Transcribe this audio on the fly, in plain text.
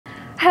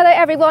Hello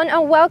everyone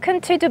and welcome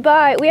to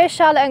Dubai. We are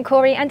Charlotte and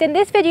Corey, and in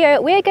this video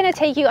we are going to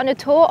take you on a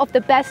tour of the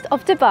best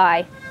of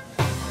Dubai.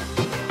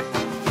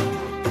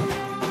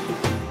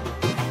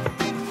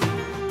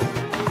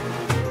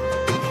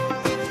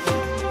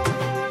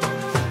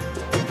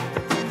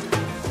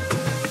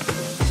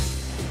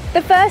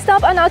 The first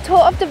stop on our tour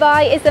of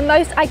Dubai is the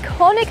most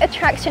iconic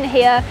attraction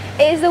here.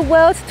 It is the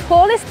world's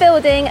tallest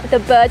building, the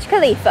Burj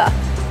Khalifa.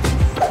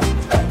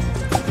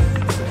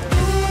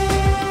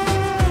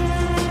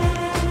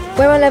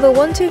 We're on level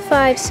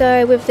 125,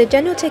 so with the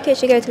general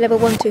tickets you go to level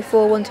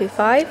 124,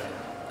 125.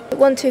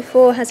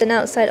 124 has an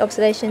outside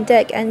observation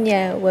deck, and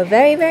yeah, we're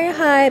very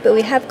high, but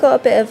we have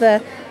got a bit of a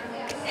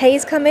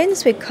haze come in,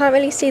 so we can't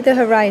really see the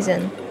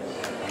horizon.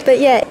 But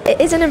yeah, it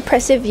is an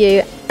impressive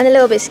view and a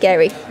little bit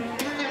scary.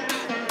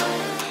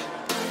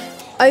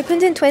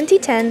 Opened in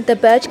 2010, the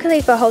Burj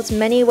Khalifa holds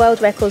many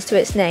world records to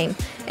its name,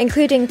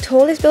 including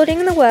tallest building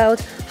in the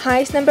world,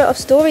 highest number of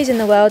stories in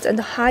the world, and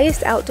the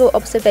highest outdoor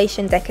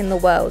observation deck in the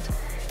world.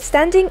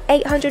 Standing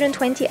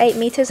 828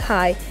 meters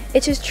high,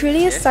 it is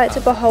truly a sight to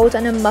behold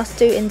and a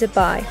must-do in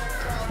Dubai.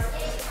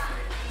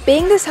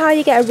 Being this high,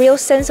 you get a real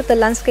sense of the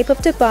landscape of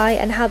Dubai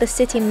and how the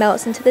city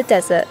melts into the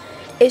desert.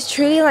 It's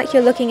truly like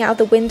you're looking out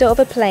the window of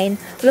a plane,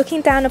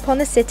 looking down upon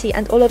the city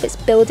and all of its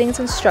buildings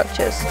and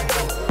structures.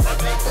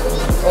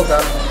 Hold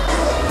on.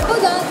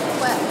 Hold on.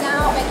 We're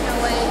now making our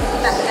way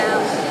back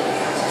down to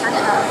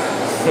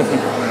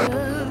Canada.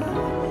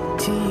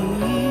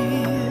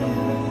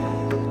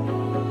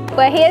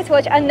 We're here to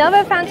watch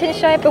another fountain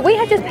show, but we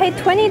have just paid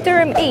 20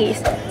 dirham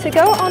each to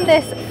go on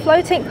this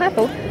floating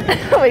purple.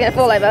 We're gonna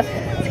fall over.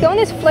 To go on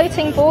this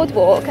floating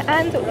boardwalk,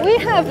 and we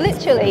have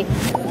literally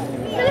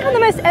the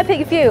most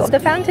epic view of the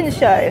fountain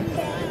show.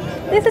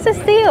 This is a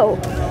steal.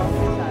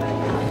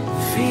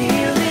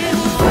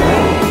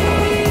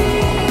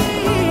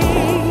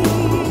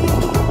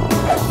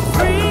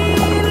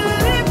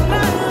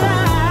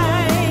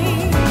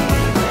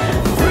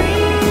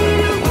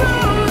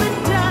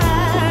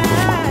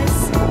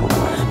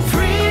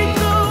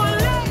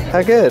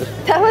 How good?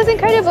 That was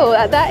incredible.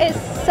 That is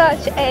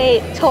such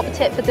a top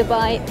tip for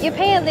Dubai. You're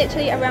paying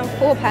literally around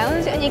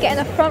 £4 and you get in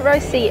a front row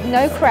seat,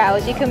 no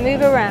crowds, you can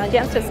move around, you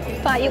have to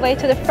fight your way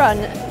to the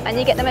front and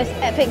you get the most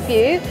epic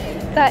view.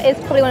 That is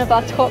probably one of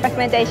our top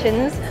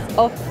recommendations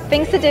of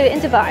things to do in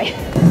Dubai.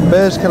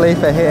 Burj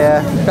Khalifa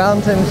here,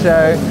 fountain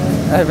show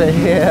over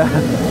here.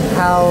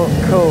 How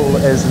cool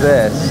is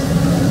this?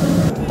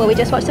 Well, we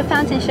just watched the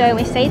fountain show and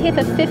we stayed here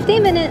for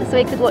 15 minutes so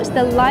we could watch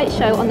the light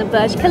show on the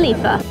Burj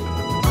Khalifa.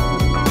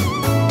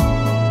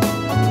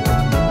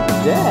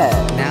 Yeah.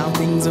 Now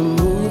things are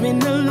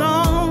moving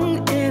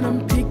along and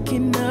I'm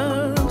picking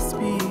up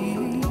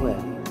speed.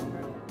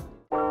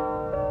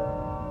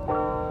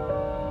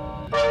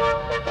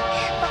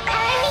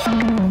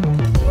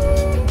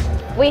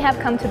 We have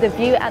come to the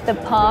view at the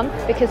Palm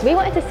because we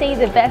wanted to see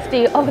the best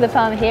view of the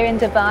Palm here in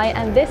Dubai,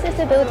 and this is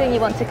the building you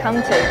want to come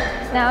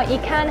to. Now you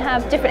can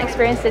have different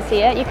experiences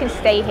here. You can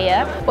stay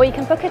here or you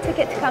can book a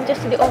ticket to come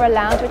just to the Aura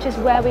Lounge, which is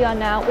where we are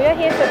now. We are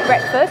here for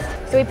breakfast,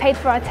 so we paid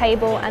for our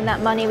table and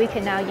that money we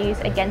can now use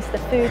against the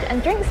food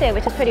and drinks here,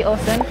 which is pretty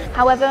awesome.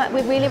 However,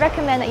 we really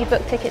recommend that you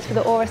book tickets for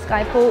the Aura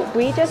Skypool.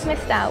 We just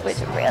missed out, which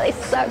really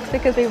sucks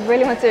because we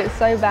really want to do it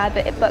so bad,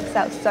 but it books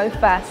out so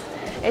fast.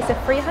 It's a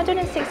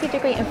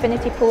 360-degree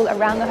infinity pool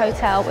around the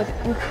hotel with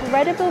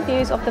incredible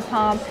views of the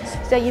Palm.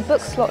 So you book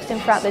slots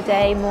in throughout the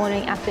day,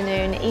 morning,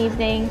 afternoon,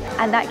 evening,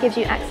 and that gives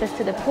you access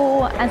to the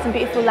pool and some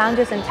beautiful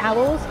lounges and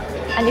towels.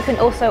 And you can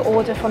also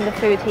order from the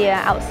food here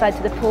outside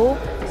to the pool.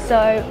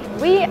 So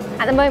we,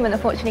 at the moment,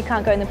 unfortunately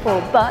can't go in the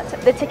pool, but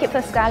the ticket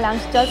for Sky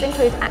Lounge does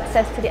include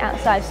access to the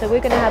outside. So we're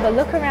going to have a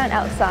look around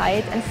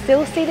outside and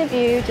still see the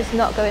view, just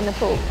not go in the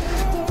pool.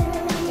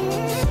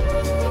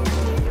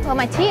 Well,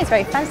 my tea is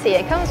very fancy.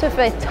 It comes with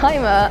a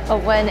timer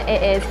of when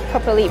it is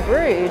properly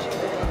brewed.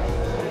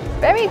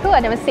 Very cool,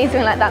 I've never seen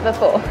something like that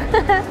before.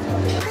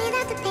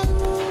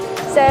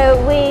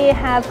 So we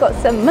have got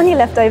some money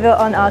left over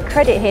on our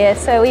credit here.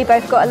 So we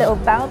both got a little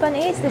bao bun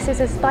each. This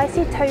is a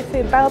spicy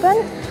tofu bao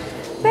bun.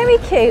 Very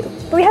cute.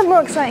 But we have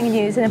more exciting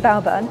news in a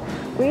bao bun.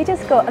 We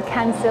just got a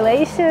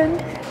cancellation.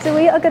 So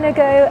we are gonna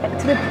go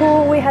to the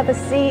pool. We have a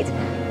seat.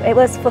 It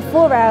was for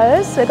 4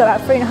 hours, so we've got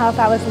about 3.5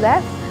 hours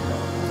left.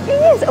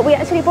 Yes, we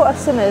actually brought our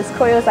swimmers.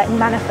 Corey was like,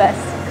 manifest,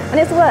 and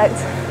it's worked.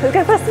 Let's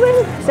go for a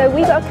swim. So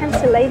we got a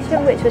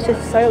cancellation, which was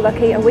just so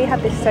lucky, and we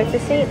have this sofa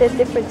seat. There's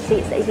different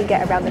seats that you can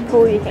get around the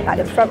pool. You can get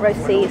the front row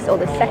seats or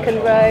the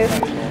second row,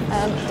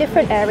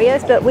 different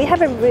areas, but we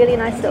have a really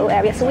nice little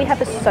area. So we have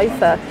a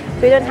sofa.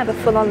 So we don't have a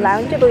full-on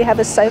lounger, but we have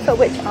a sofa,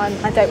 which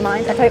I don't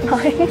mind.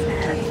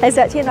 It's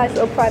actually a nice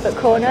little private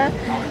corner.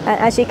 And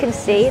as you can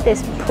see,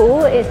 this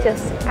pool is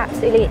just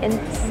absolutely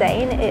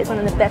insane. It's one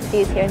of the best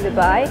views here in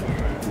Dubai.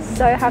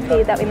 So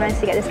happy that we managed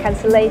to get this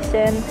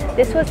cancellation.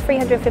 This was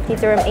 350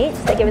 dirham each.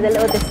 They gave us a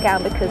little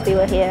discount because we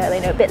were here,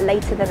 a bit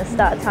later than the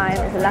start time.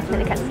 It's a last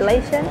minute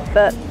cancellation,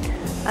 but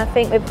I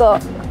think we've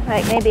got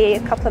like maybe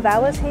a couple of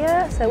hours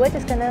here. So we're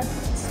just gonna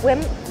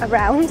swim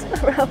around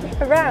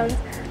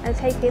and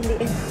take in the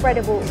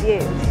incredible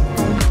views.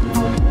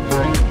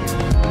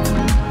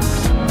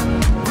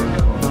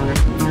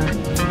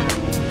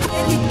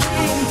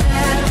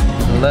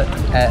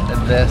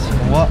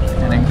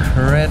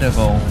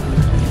 incredible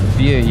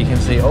view. You can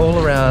see all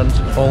around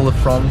all the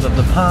fronds of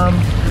the palm.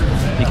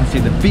 You can see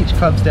the beach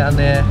clubs down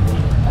there,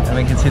 and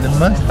we can see the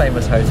most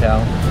famous hotel,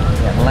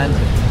 the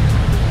Atlantic.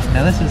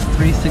 Now this is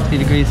 360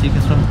 degrees, so you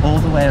can swim all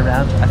the way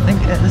around. I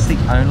think it is the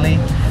only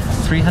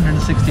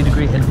 360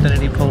 degree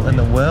infinity pool in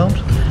the world,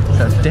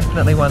 so it's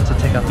definitely one to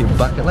tick off your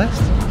bucket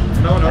list.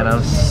 And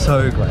I'm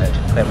so glad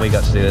that we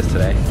got to do this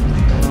today.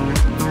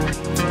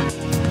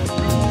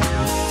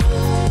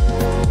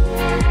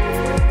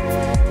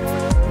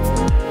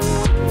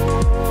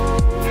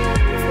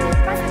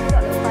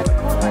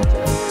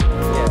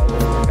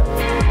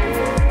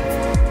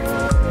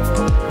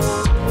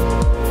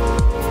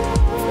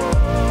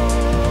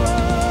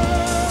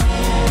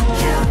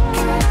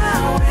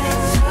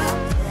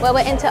 Well,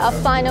 we're into our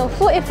final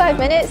 45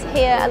 minutes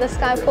here at the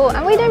Skypool,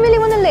 and we don't really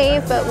want to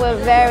leave, but we're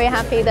very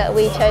happy that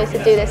we chose to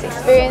do this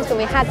experience when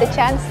we had the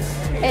chance.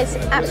 It's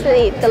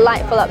absolutely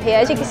delightful up here.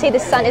 As you can see, the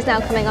sun is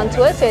now coming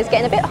onto us, so it's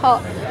getting a bit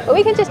hot, but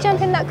we can just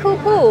jump in that cool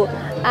pool.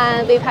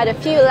 And we've had a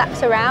few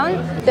laps around.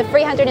 The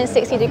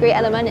 360 degree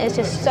element is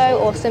just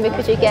so awesome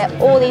because you get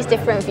all these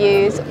different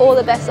views, all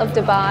the best of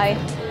Dubai.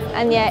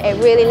 And yeah,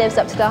 it really lives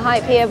up to the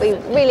hype here. We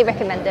really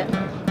recommend it.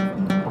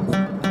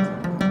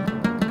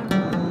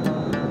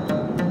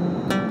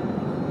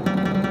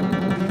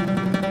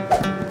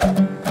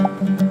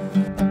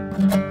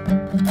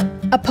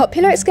 A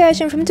popular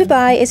excursion from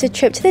Dubai is a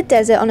trip to the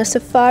desert on a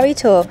safari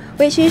tour,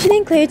 which usually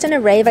includes an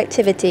array of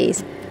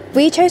activities.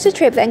 We chose a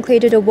trip that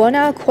included a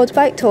 1-hour quad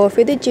bike tour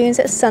through the dunes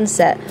at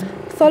sunset,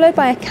 followed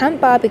by a camp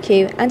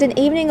barbecue and an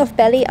evening of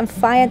belly and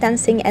fire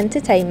dancing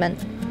entertainment.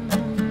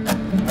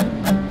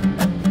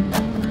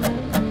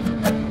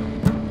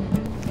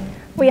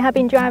 We have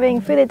been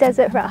driving through the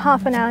desert for about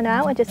half an hour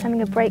now and just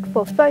having a break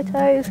for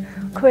photos.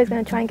 Corey's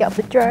going to try and get off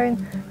the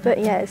drone. But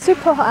yeah, it's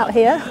super hot out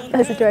here,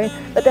 there's a drone,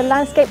 but the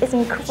landscape is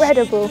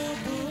incredible.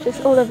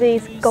 Just all of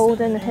these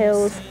golden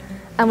hills,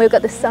 and we've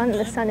got the sun, and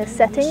the sun is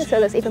setting,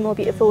 so that's even more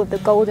beautiful with the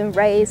golden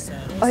rays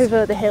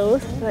over the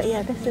hills. But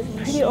yeah, this is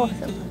pretty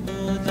awesome.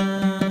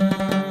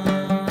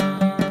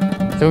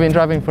 So we've been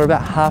driving for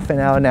about half an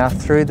hour now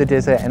through the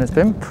desert, and it's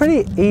been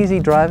pretty easy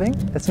driving.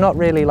 It's not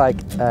really like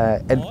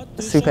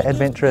super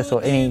adventurous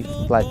or any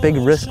like big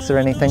risks or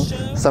anything.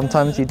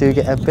 Sometimes you do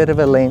get a bit of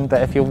a lean,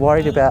 but if you're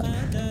worried about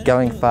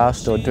going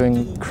fast or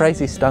doing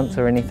crazy stunts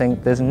or anything,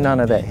 there's none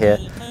of that here.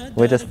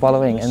 We're just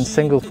following in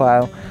single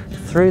file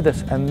through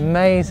this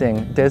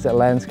amazing desert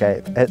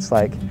landscape.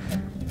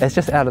 It's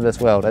just out of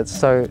this world. It's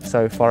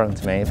so foreign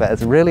to me, but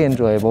it's really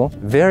enjoyable,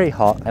 very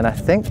hot, and I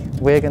think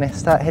we're going to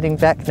start heading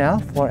back now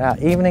for our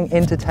evening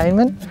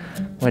entertainment,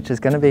 which is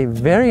going to be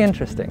very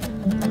interesting.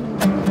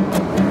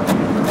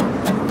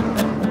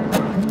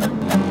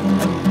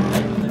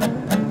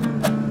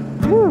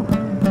 Woo.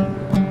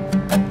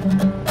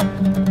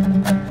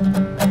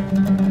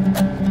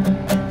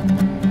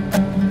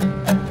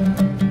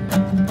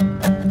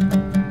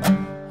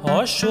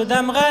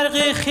 شدم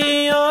غرق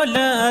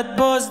خیالت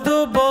باز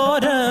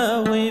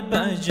دوباره وی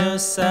بجا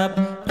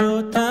صبر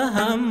و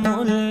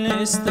تحمل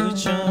نیست و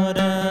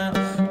چاره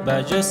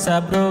بجا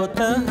صبر و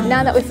تحمل.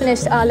 Now that we've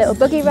finished our little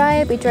buggy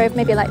ride, we drove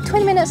maybe like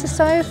 20 minutes or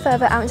so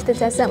further out into the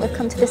desert. We've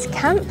come to this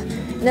camp,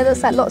 and it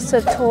looks like lots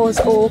of tours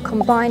all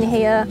combine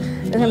here.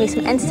 There's going to be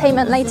some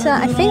entertainment later.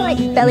 I think like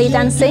belly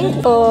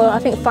dancing, or I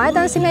think fire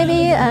dancing maybe.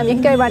 You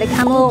can go ride a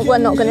camel. We're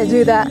not going to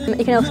do that.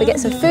 You can also get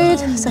some food,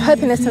 so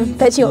hoping there's some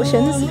veggie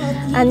options.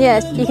 And yeah,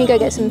 you can go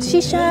get some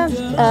shisha.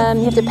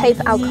 You have to pay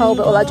for alcohol,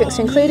 but all our drinks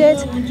are included.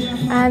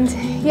 And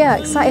yeah,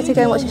 excited to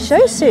go and watch a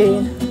show soon.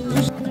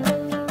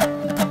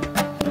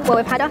 Well,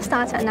 we've had our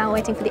starter and now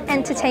waiting for the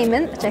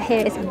entertainment, which I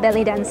hear is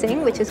belly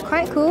dancing, which is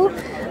quite cool.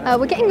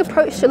 We're getting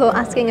approached a lot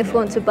asking if we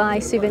want to buy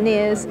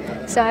souvenirs,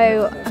 so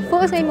I thought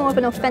it was maybe more of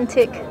an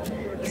authentic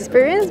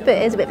experience, but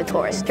it is a bit of a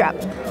tourist trap.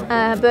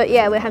 But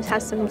yeah, we have to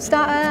have some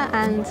starter,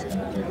 and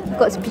we've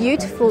got this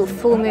beautiful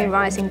full moon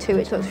rising too,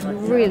 which looks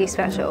really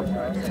special.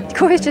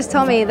 Corey's just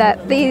told me that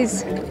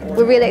these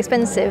were really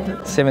expensive.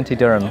 70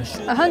 dirhams.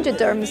 100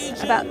 dirhams,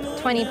 about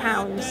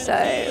 £20, so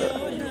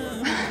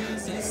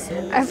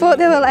I thought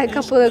they were like a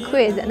couple of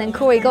quid, and then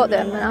Corey got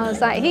them, and I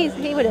was like,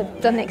 he would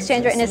have done the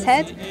exchange rate in his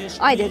head.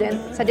 I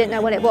didn't, so I didn't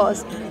know what it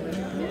was.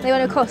 They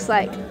would have cost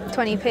like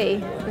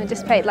 20p, and I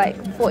just paid like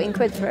 14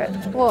 quid for it.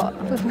 What?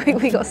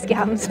 We got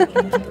scammed.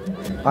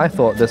 I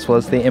thought this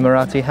was the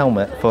Emirati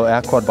helmet for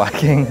our quad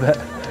biking, but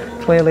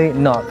clearly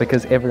not,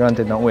 because everyone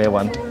did not wear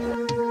one.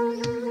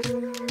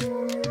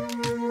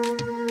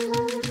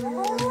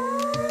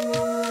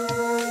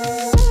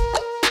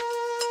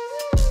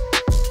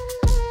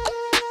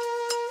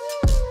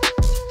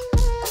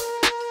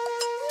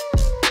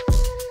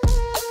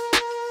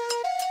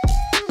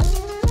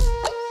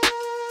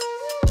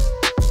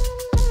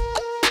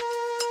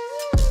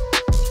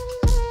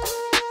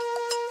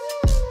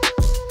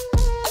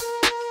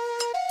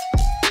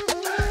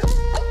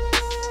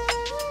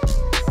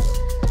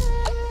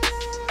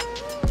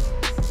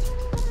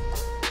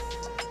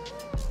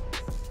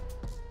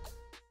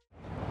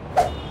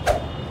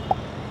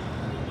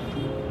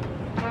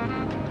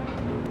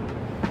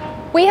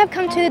 We have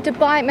come to the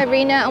Dubai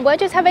Marina and we're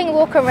just having a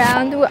walk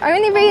around. We're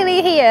only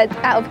really here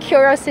out of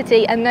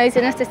curiosity and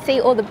nosiness to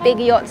see all the big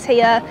yachts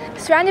here,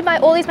 surrounded by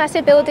all these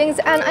massive buildings,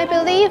 and I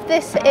believe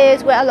this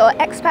is where a lot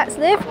of expats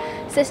live.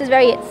 So this is a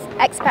very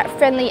expat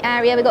friendly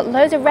area. We've got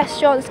loads of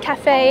restaurants,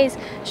 cafes,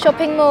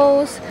 shopping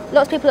malls.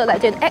 Lots of people look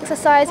like doing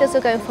exercises or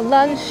going for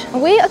lunch.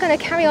 And we are going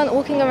to carry on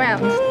walking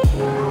around.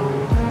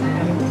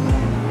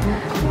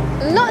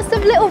 Lots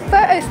of little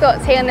photo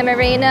spots here in the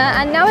marina,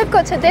 and now we've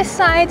got to this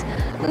side.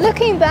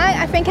 Looking back,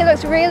 I think it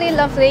looks really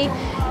lovely.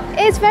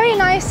 It's very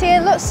nice here,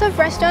 lots of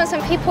restaurants,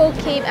 and people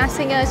keep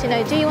asking us, you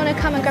know, do you want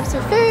to come and grab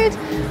some food?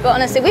 But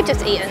honestly, we've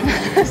just eaten,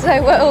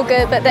 so we're all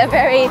good. But they're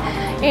very,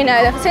 you know,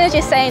 as soon as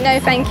you say no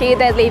thank you,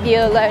 they'll leave you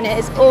alone.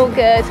 It's all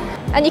good.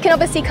 And you can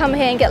obviously come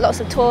here and get lots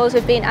of tours.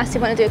 We've been asked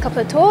if we want to do a couple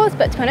of tours,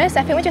 but to be honest,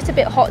 I think we're just a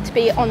bit hot to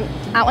be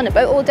out on a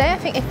boat all day. I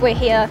think if we're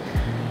here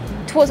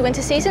towards the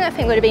winter season, I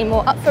think we'd have been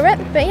more up for it.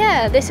 But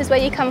yeah, this is where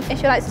you come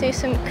if you like to do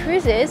some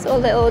cruises or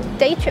little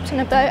day trips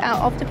on a boat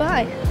out of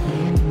Dubai.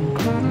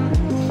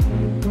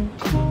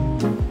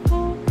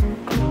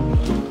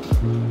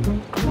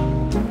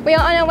 We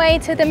are on our way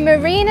to the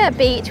Marina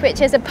beach, which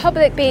is a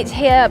public beach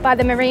here by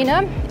the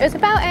marina. It was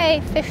about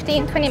a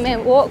 15-20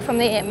 minute walk from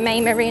the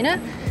main marina.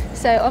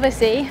 So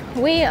obviously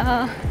we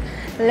are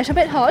a little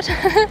bit hot.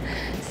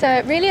 So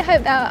I really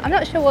hope that, I'm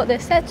not sure what the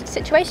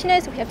situation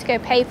is, if we have to go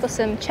pay for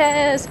some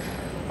chairs,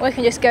 or we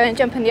can just go and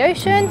jump in the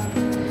ocean.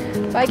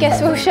 But I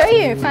guess we'll show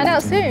you, find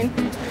out soon.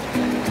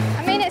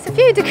 I mean, it's a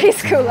few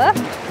degrees cooler.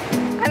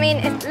 I mean,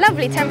 it's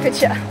lovely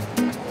temperature.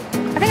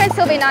 I think it'd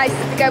still be nice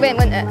to go in,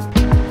 wouldn't it?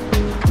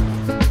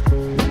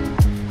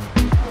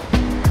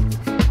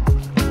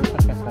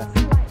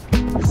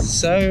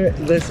 So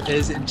this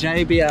is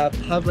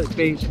JBR Public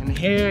Beach, and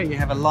here you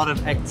have a lot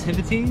of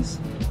activities.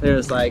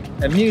 There's like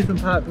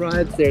amusement park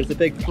rides, there's a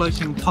big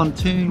floating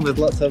pontoon with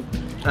lots of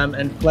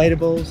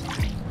inflatables.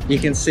 You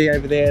can see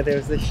over there,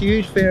 there's the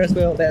huge Ferris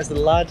wheel. That's the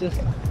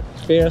largest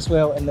Ferris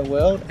wheel in the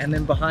world. And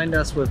then behind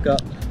us, we've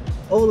got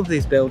all of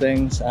these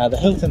buildings. The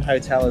Hilton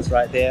Hotel is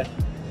right there.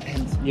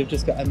 And you've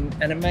just got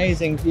an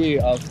amazing view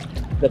of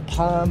the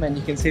Palm, and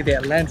you can see the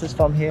Atlantis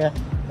from here.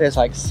 There's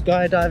like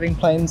skydiving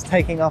planes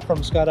taking off from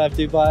Skydive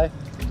Dubai.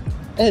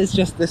 It's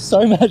just, there's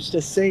so much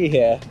to see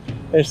here.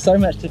 There's so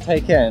much to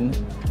take in.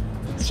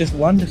 It's just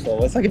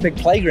wonderful. It's like a big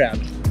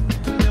playground.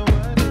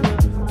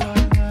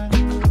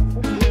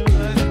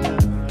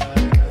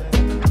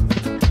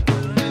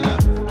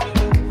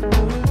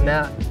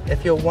 Now,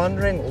 if you're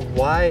wondering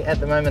why at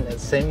the moment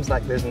it seems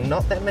like there's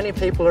not that many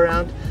people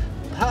around,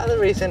 part of the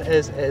reason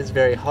is it is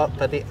very hot,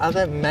 but the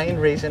other main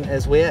reason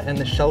is we're in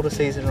the shoulder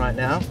season right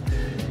now.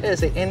 It is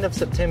the end of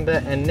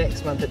September, and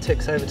next month it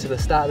ticks over to the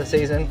start of the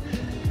season.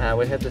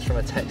 We heard this from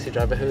a taxi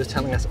driver who was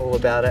telling us all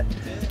about it.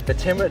 The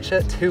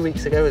temperature 2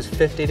 weeks ago was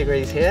 50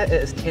 degrees here. It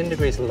is 10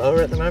 degrees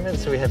lower at the moment,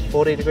 so we have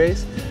 40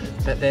 degrees.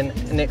 But then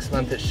next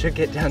month it should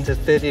get down to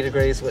 30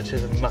 degrees, which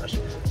is much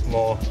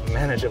more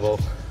manageable.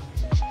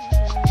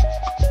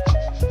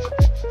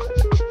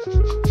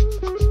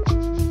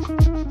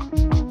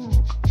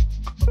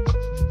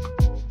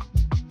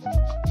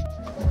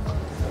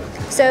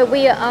 So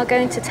we are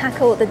going to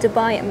tackle the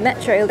Dubai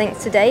Metro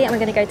links today, and we're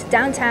going to go to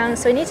downtown.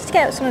 So we needed to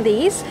get some of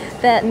these.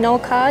 They're Noel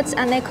cards,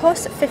 and they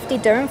cost 50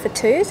 dirham for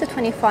two, so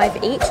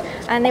 25 each.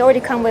 And they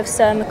already come with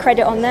some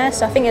credit on there,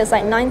 so I think it was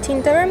like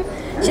 19 dirham.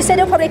 She said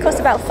it'll probably cost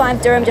about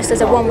 5 dirham just as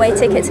a one-way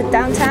ticket to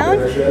downtown.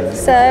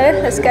 So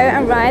let's go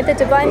and ride the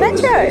Dubai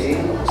Metro.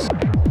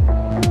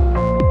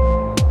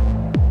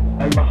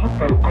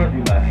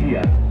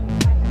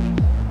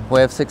 We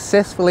have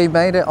successfully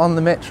made it on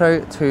the metro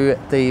to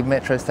the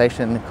metro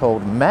station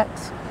called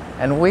Max,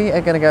 and we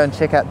are going to go and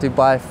check out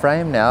Dubai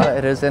Frame now.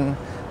 It is in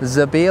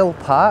Zabil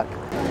Park.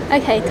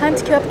 Okay, time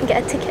to queue up and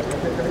get a ticket.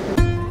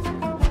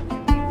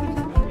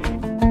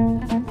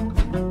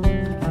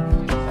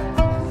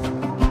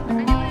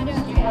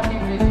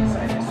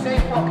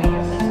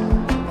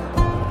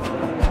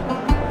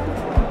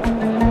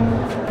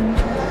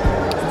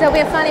 So we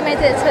have finally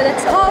made it to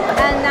the top,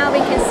 and now we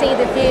can see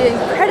the view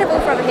incredible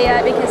from here.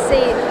 We can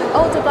see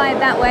old Dubai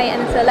that way,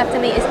 and to the left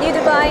of me is new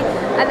Dubai,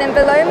 and then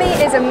below me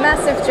is a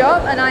massive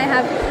drop, and I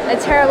have a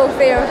terrible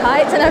fear of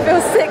heights and I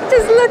feel sick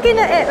just looking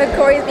at it, but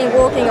Corey's been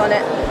walking on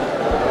it.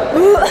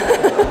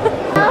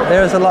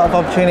 There is a lot of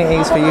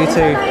opportunities for you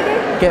to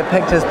get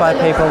pictures by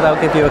people.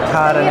 They'll give you a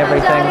card and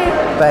everything,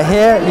 but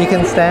here you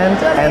can stand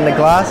and the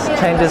glass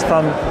changes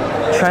from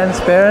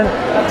transparent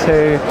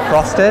to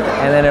frosted,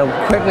 and then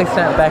it'll quickly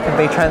snap back and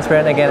be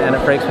transparent again, and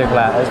it freaks people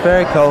out. It's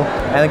very cool,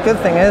 and the good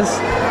thing is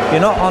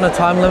you're not on a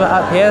time limit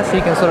up here, so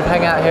you can sort of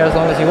hang out here as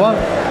long as you want.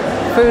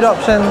 Food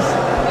options,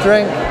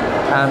 drink,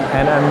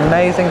 and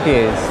amazing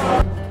views.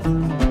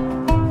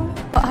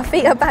 Our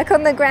feet are back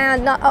on the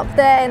ground, not up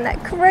there in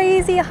that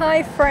crazy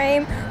high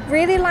frame.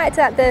 Really liked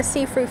that the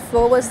see-through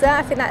floor was there.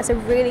 I think that's a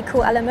really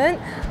cool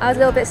element. I was a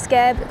little bit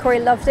scared, but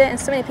Corey loved it, and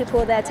so many people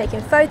were there taking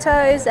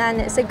photos,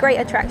 and it's a great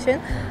attraction.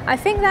 I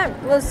think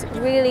that was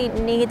really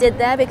needed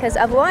there, because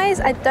otherwise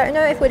I don't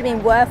know if it would have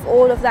been worth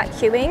all of that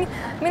queuing.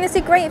 I mean, it's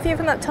a great view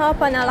from up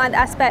top, and I like the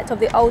aspect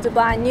of the old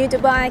Dubai and new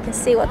Dubai. I can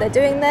see what they're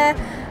doing there,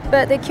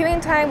 but the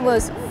queuing time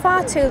was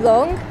far too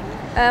long.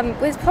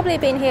 We've probably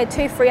been here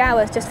 2-3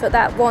 hours just for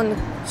that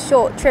one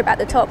short trip at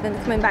the top and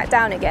coming back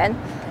down again.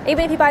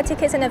 Even if you buy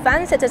tickets in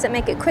advance, it doesn't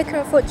make it quicker,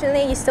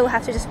 unfortunately. You still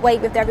have to just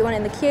wait with everyone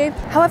in the queue.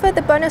 However,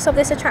 the bonus of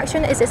this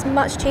attraction is it's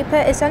much cheaper.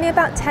 It's only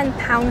about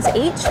 £10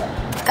 each.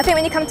 I think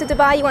when you come to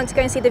Dubai, you want to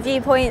go and see the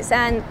viewpoints,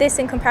 and this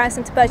in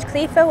comparison to Burj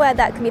Khalifa, where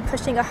that can be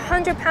pushing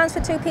 £100 for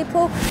 2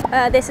 people,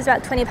 this is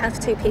about £20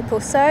 for 2 people.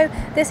 So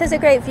this is a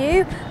great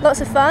view,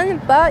 lots of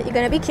fun, but you're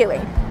going to be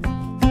queuing.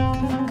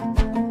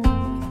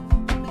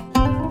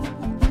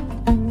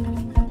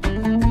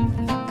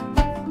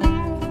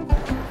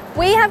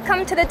 We have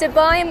come to the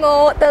Dubai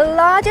Mall, the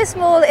largest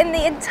mall in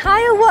the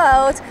entire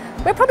world.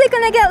 We're probably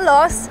going to get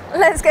lost.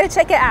 Let's go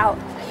check it out.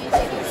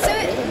 So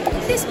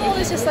this mall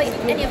is just like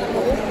any other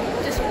mall,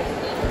 just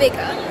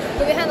bigger.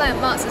 But we had like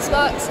Marks and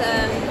Sparks,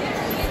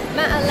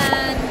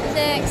 Matalan,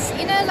 Next,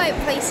 you know, like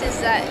places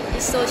that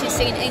stores you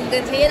see in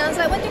England here. And I was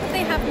like, wondering if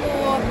they have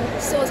more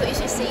stores that you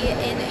should see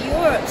in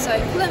Europe. So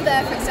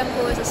Pull&Bear, for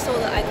example, is a store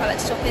that I quite like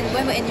to shop in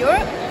when we're in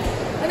Europe.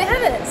 And they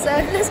have it, so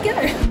let's go.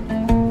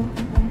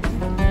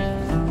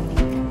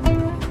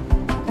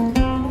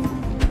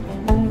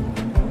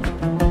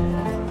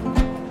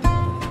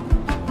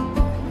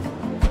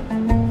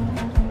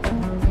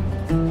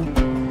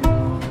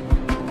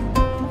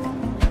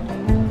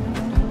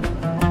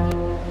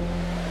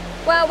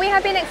 Well, we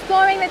have been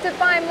exploring the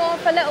Dubai Mall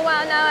for a little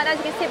while now, and as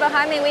you can see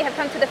behind me, we have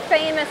come to the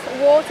famous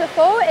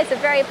waterfall. It's a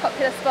very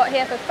popular spot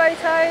here for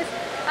photos,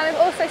 and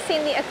we've also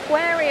seen the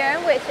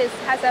aquarium, which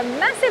has a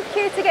massive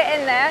queue to get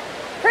in there.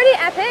 Pretty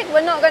epic.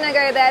 We're not going to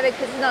go there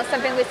because it's not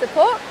something we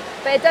support,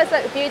 but it does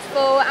look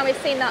beautiful, and we've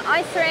seen the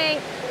ice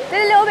rink,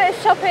 did a little bit of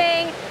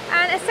shopping,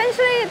 and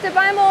essentially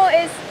Dubai Mall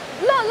is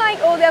not like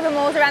all the other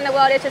malls around the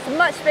world. It's just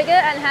much bigger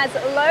and has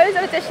loads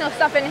of additional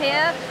stuff in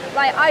here,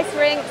 like ice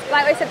rinks,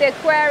 like we said, the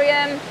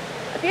aquarium.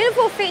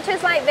 Beautiful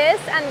features like this,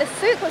 and the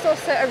souk was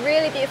also a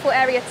really beautiful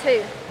area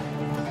too.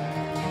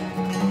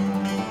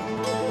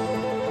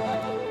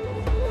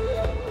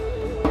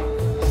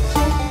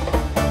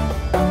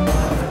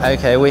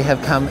 Okay, we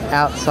have come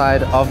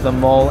outside of the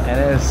mall, and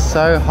it is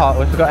so hot.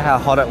 We forgot how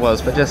hot it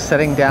was, but just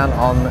sitting down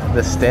on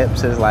the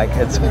steps is like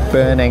it's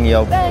burning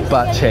your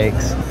butt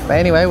cheeks. But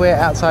anyway, we're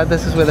outside.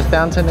 This is where the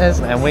fountain is,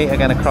 and we are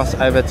going to cross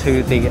over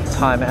to the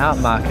TimeOut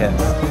Market.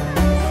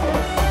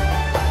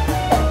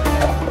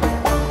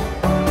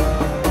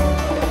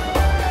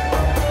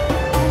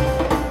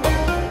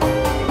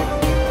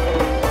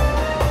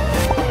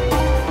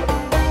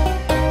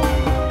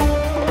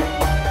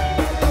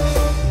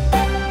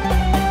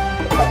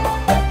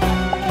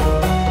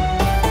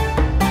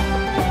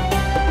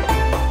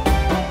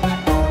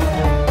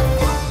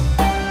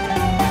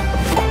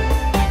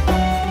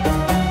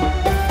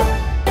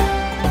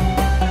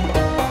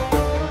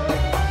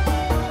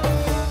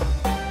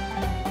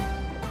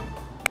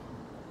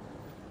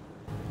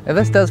 Now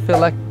this does feel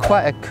like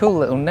quite a cool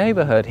little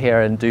neighborhood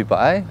here in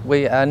Dubai.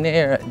 We are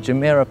near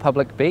Jumeirah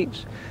Public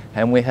Beach,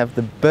 and we have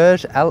the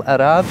Burj Al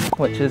Arab,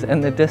 which is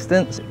in the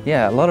distance.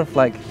 Yeah, a lot of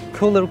like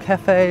cool little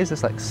cafes,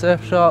 there's like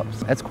surf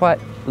shops. It's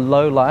quite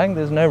low lying,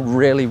 there's no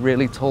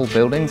really tall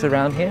buildings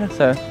around here,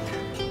 so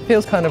it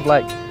feels kind of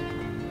like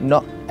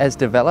not as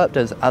developed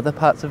as other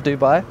parts of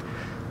Dubai.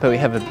 But we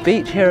have a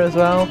beach here as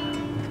well,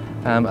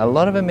 a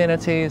lot of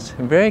amenities,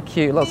 very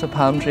cute, lots of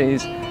palm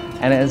trees,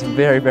 and it is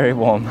very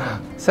warm.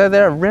 So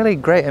there are really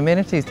great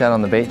amenities down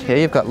on the beach here.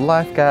 You've got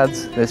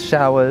lifeguards, there's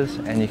showers,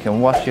 and you can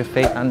wash your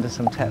feet under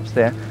some taps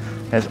there.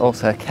 There's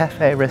also a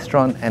cafe,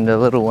 restaurant, and a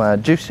little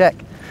juice shack.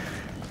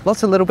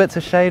 Lots of little bits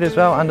of shade as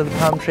well under the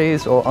palm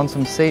trees or on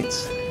some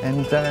seats.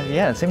 And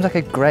yeah, it seems like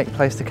a great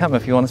place to come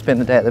if you want to spend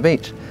the day at the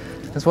beach.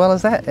 As well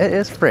as that, it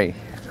is free.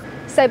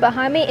 So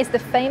behind me is the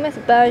famous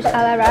Burj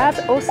Al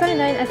Arab, also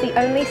known as the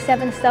only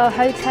 7-star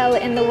hotel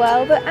in the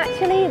world, but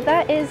actually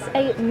that is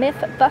a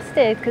myth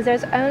busted because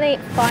there's only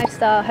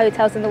 5-star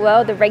hotels in the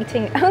world. The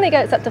rating only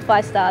goes up to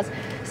 5 stars.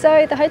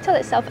 So the hotel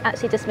itself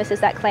actually dismisses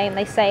that claim.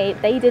 They say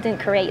they didn't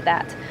create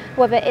that.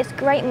 However, it's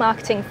great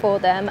marketing for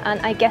them, and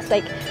I guess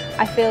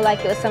I feel like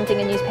it was something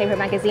a newspaper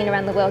magazine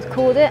around the world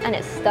called it, and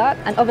it's stuck.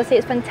 And obviously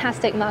it's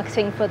fantastic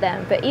marketing for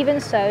them, but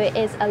even so, it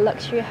is a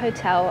luxury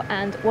hotel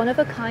and one of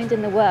a kind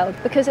in the world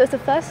because it was the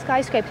first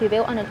skyscraper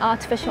built on an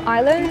artificial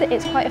island.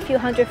 It's quite a few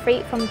hundred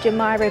feet from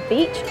Jumeirah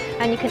Beach,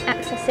 and you can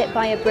access it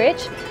by a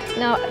bridge.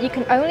 Now, you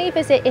can only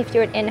visit if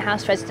you're an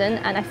in-house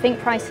resident, and I think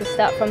prices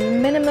start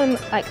from minimum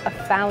like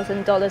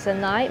 $1,000 a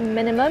night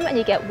minimum, and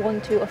you get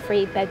 1, 2 or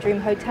 3 bedroom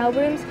hotel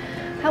rooms.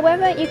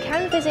 However, you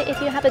can visit if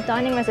you have a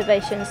dining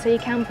reservation, so you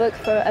can book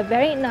for a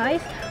very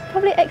nice,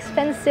 probably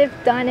expensive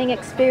dining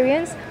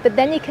experience, but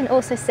then you can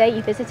also say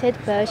you visited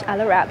Burj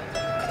Al Arab.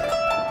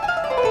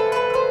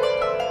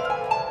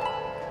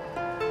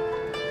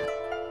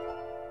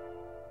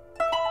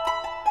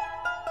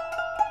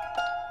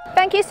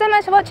 Thank you so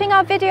much for watching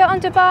our video on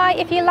Dubai.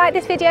 If you like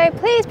this video,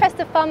 please press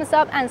the thumbs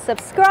up and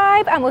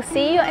subscribe, and we'll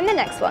see you in the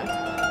next one.